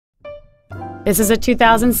This is a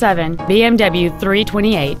 2007 BMW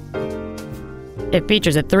 328. It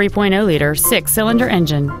features a 3.0-liter six-cylinder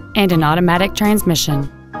engine and an automatic transmission.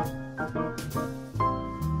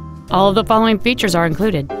 All of the following features are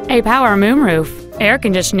included: a power moonroof, air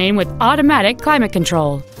conditioning with automatic climate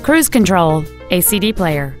control, cruise control, a CD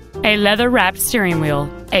player, a leather-wrapped steering wheel,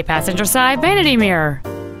 a passenger side vanity mirror,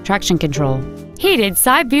 traction control, heated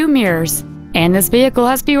side view mirrors, and this vehicle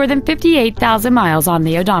has fewer than 58,000 miles on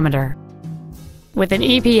the odometer. With an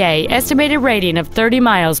EPA estimated rating of 30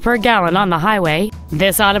 miles per gallon on the highway,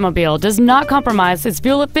 this automobile does not compromise its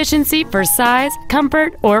fuel efficiency for size,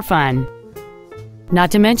 comfort, or fun.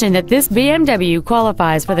 Not to mention that this BMW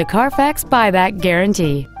qualifies for the Carfax buyback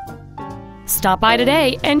guarantee. Stop by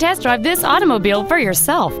today and test drive this automobile for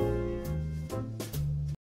yourself.